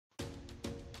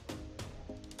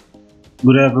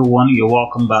Good everyone, you're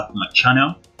welcome back to my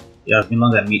channel. It has been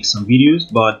long I made some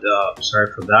videos, but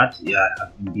sorry for that. Yeah,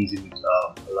 I've been busy with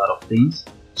a lot of things.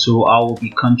 So I will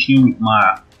be continuing with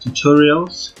my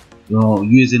tutorials,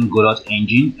 using Godot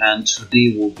engine, and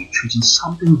today we'll be treating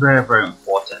something very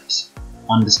important: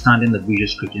 understanding the visual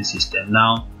scripting system.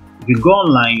 Now, if you go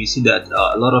online, you see that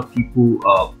a lot of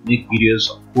people make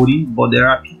videos of coding, but there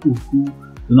are people who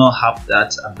do not have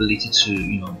that ability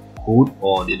to code,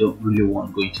 or they don't really want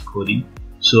to go into coding.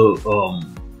 So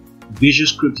visual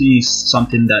scripting is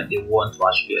something that they want to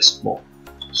actually explore.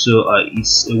 So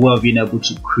it's a way of being able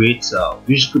to create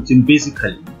visual scripting.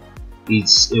 Basically,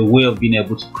 it's a way of being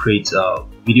able to create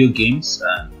video games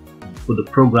and put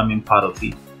the programming part of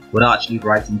it without actually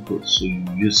writing code. So you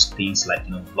use things like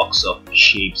blocks of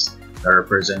shapes that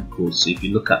represent code. So if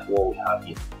you look at what we have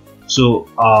here, so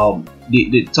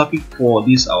the topic for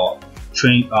this our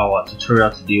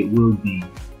tutorial today will be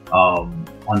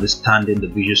understanding the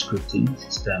visual scripting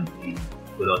system in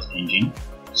Godot engine.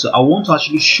 So I want to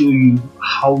actually show you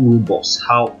how robust,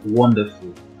 how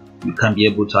wonderful you can be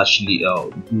able to actually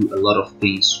do a lot of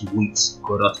things with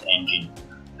Godot engine,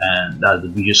 and that's the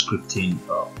visual scripting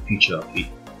feature of it.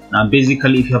 Now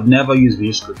basically, if you have never used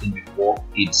visual scripting before,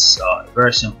 it's a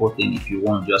very simple thing. If you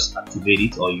want to just activate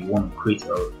it, or you want to create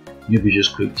a new visual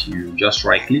script, you just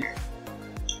right click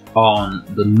on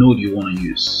the node you want to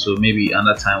use. So maybe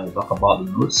another time we'll talk about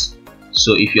the nodes.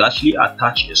 So if you actually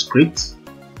attach a script,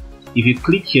 if you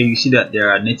click here, you see that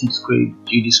there are native script,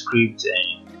 GD script,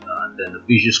 and then the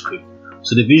visual script.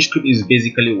 So the visual script is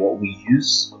basically what we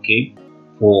use, okay,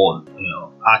 for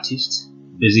artists,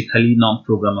 basically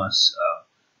non-programmers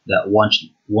that want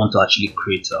to actually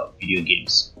create video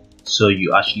games. So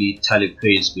you actually tell it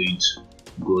where it's going to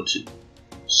go to.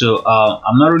 So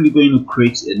I'm not really going to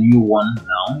create a new one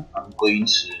now. I'm going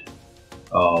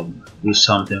to do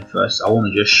something first. I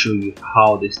want to just show you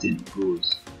how this thing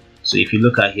goes. So if you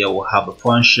look at here, we'll have a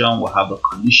function, we'll have a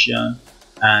condition,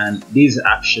 and this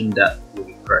action that will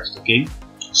be pressed. Okay.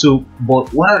 So,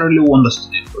 but what I really want us to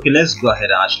do, okay, let's go ahead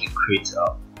and actually create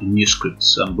a new script.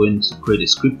 So I'm going to create a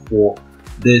script for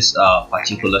this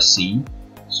particular scene.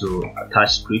 So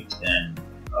attach script, and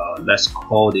let's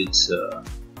call it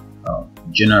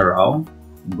general.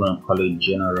 I'm going to call it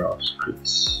general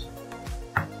scripts.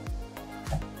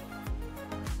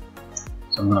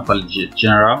 So I'm going to call it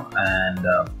general, and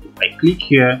if I click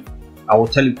here, I will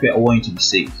tell you where I want it to be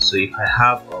saved. So if I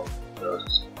have a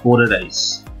folder that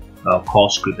is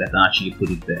called script, I can actually put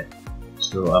it there.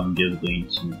 So I'm just going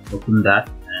to open that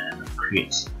and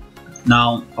create.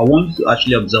 Now I want you to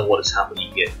actually observe what is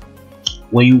happening here.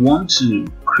 When you want to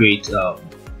create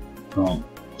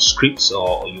scripts,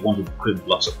 or you want to create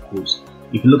blocks of codes,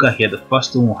 if you look at here, the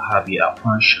first one we'll have here are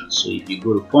functions. So if you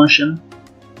go to function,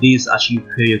 this is actually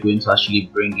where you're going to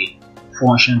actually bring in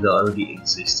functions that already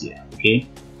exist here. Okay,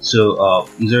 so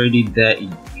it's already there in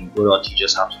Godot. You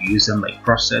just have to use them like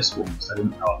process when we're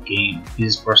starting our game,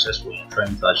 physics process when you're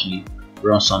trying to actually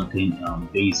run something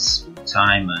based with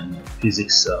time and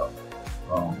physics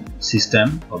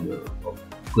system of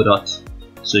Godot.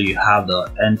 So you have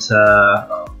the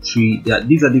enter tree.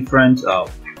 These are different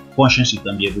functions you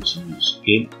can be able to use.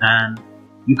 Okay, and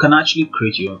you can actually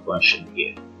create your own function here.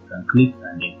 You can click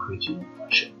and then create your own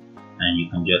function, and you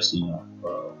can just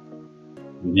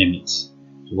rename it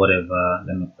to whatever.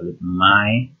 Let me call it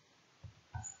my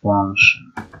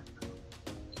function.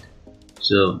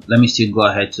 So let me still go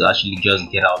ahead to actually just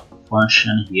get out the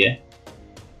function here,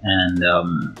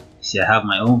 and see, I have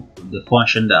my own, the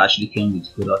function that actually came with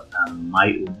Godot, and my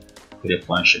own create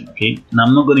function. Okay, now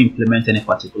I'm not going to implement any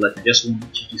particular thing. I just want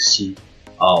you to see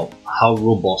how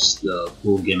robust the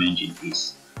whole game engine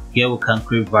is. Here we can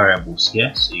create variables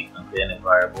here, so you can create any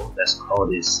variable. Let's call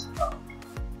this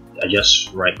I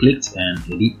just right clicked and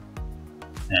edit,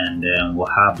 and then we'll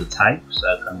have the type. So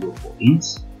I can go for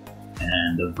int,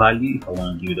 and the value, if I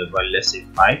want to give the value, let's say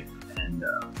 5, and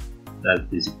that's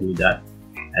basically that.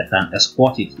 I can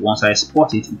export it. Once I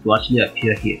export it, it will actually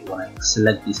appear here when I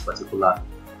select this particular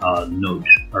node.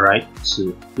 Alright,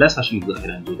 so let's actually go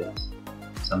ahead and do that.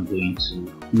 So I'm going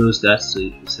to close that. So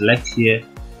if you select here,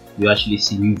 you actually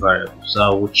see new variable. So I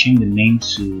will change the name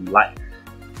to life.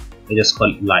 I just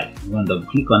call it life. I'm going to double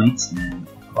click on it and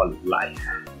call it life.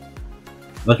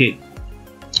 Okay,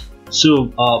 so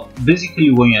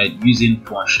basically when you're using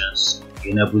functions,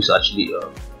 it enables actually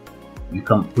you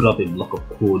can put up a block of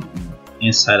code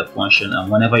inside a function,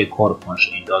 and whenever you call the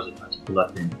function, it does a particular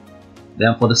thing.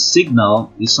 Then for the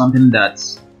signal, is something that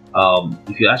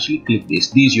if you actually click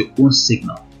this is your own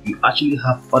signal. You actually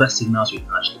have other signals you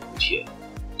can actually put here.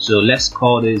 So let's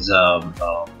call this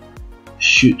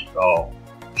shoot or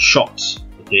shot.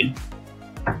 Okay,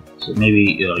 So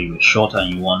maybe you were short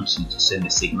and you want to send a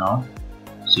signal,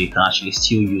 so you can actually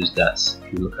still use that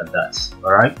if you look at that.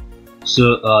 All right.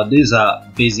 So these are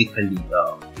basically you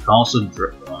can also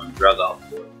drag out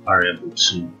the variable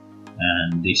too,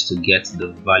 and this to get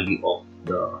the value of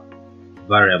the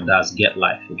variable, that's get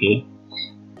life.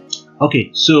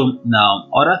 Okay, so now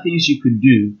other things you could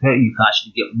do where you can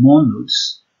actually get more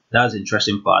nodes. That's the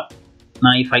interesting part.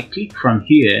 Now if I click from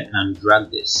here and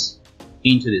drag this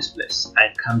into this place,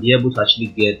 I can be able to actually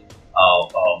get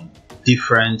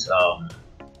different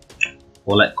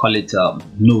or call it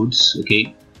nodes,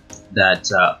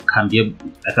 that can be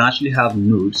I can actually have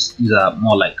nodes. These are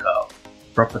more like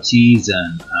properties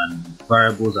and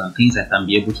variables and things I can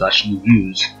be able to actually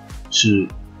use to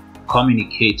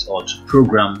communicate or to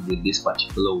program with this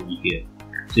particular one here.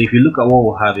 So if you look at what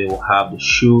we'll have here, we'll have the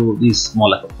show. This is more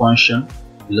like a function.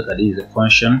 If you look at this, is a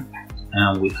function,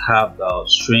 and we have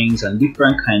strings and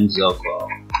different kinds of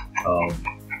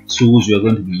tools we are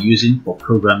going to be using for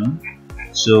programming.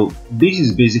 So this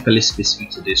is basically specific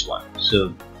to this one.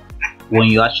 So when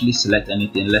you actually select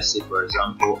anything, let's say for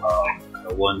example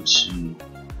I want to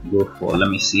go for, let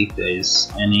me see if there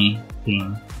is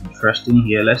anything interesting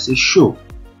here. Let's say show.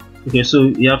 Okay, so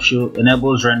you have show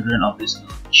enables rendering of this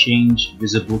node, change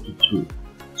visible to true.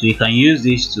 So you can use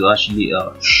this to actually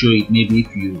show it. Maybe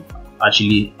if you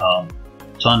actually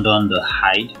turned on the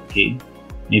hide,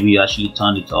 maybe you actually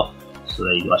turned it off so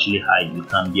that you actually hide, you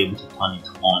can be able to turn it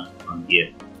on from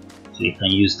here. So you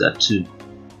can use that too.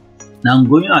 Now I'm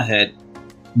going ahead.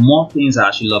 More things I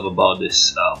actually love about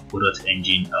this godot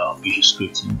engine visual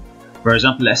scripting. For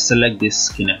example, let's select this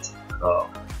kinetic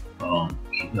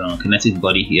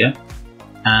body here,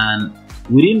 and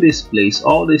within this place,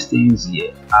 all these things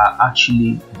here are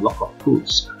actually block of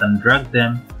codes. I can drag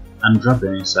them and drop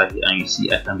them inside here, and you see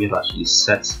I can be able to actually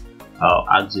set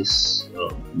axis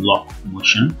lock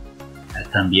motion. I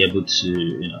can be able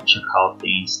to check out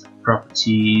things like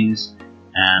properties,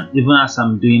 and even as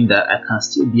I'm doing that, I can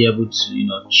still be able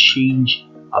to change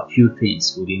a few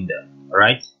things within them. All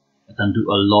right, I can do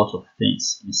a lot of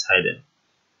things inside them.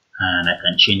 And I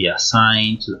can change the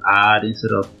assign to add.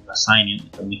 Instead of assigning,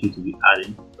 I can make it to be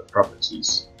adding the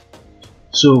properties.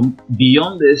 So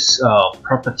beyond this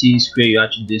properties, where you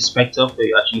actually the spectre, where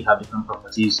you actually have different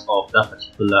properties of that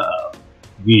particular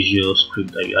visual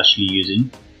script that you're actually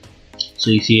using. So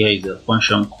you see here is a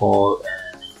function call,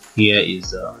 and here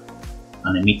is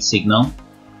an emit signal.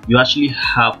 You actually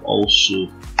have also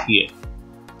here.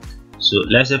 So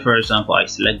let's say for example I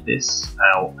select this,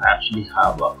 I actually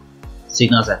have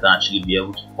signals I can actually be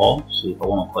able to call. So if I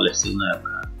want to call a signal, I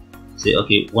can say,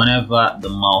 okay, whenever the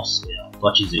mouse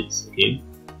touches it,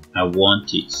 I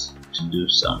want it to do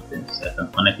something. So I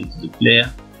can connect it to the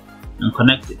player and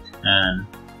connect it, and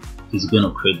it's going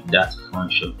to create that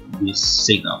function, this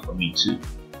signal for me too.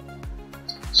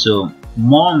 So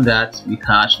more on that, we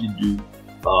can actually do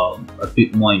a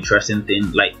bit more interesting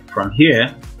thing. Like from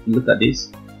here, look at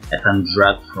this, I can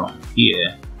drag from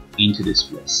here into this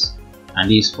place, and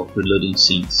this is for preloading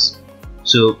scenes.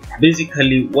 So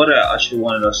basically what I actually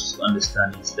wanted us to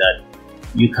understand is that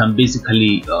you can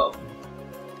basically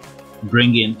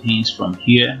bring in things from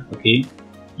here. You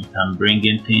can bring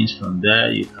in things from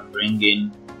there. You can bring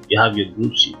in, you have your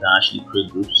groups, you can actually create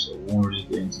groups. So we won't really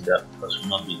go into that because we'll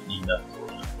not be doing that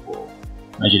for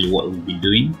actually what we'll be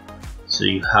doing. So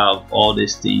you have all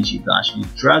these things, you can actually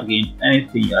drag in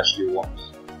anything you actually want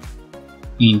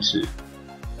into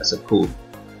as a code.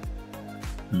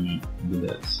 Do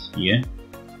that here.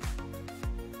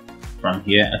 From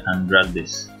here I can drag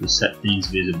this to set things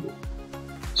visible.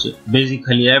 So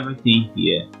basically everything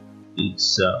here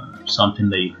is something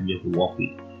that you can just work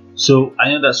with. So I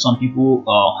know that some people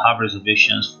have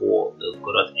reservations for the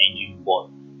godot engine, but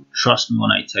trust me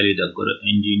when I tell you that godot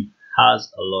engine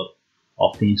has a lot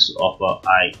of things to offer.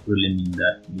 I really mean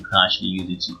that. You can actually use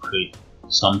it to create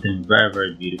something very,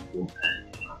 very beautiful,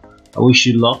 and I wish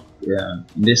you luck in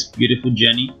this beautiful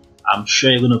journey. I'm sure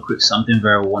you're going to create something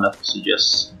very wonderful, so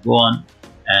just go on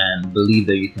and believe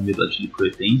that you can be able to actually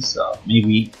create things.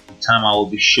 Maybe the time I will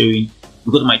be showing, if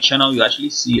you go to my channel, you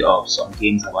actually see some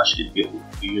games I've actually built with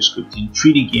video scripting,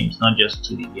 3D games, not just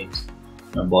 2D games,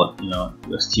 but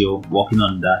we're still working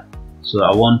on that. So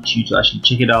I want you to actually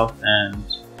check it out, and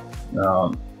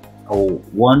I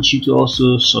want you to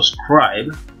also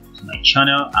subscribe to my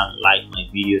channel and like my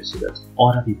videos so that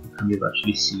other people can be able to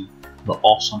actually see the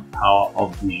awesome power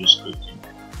of visual scripting.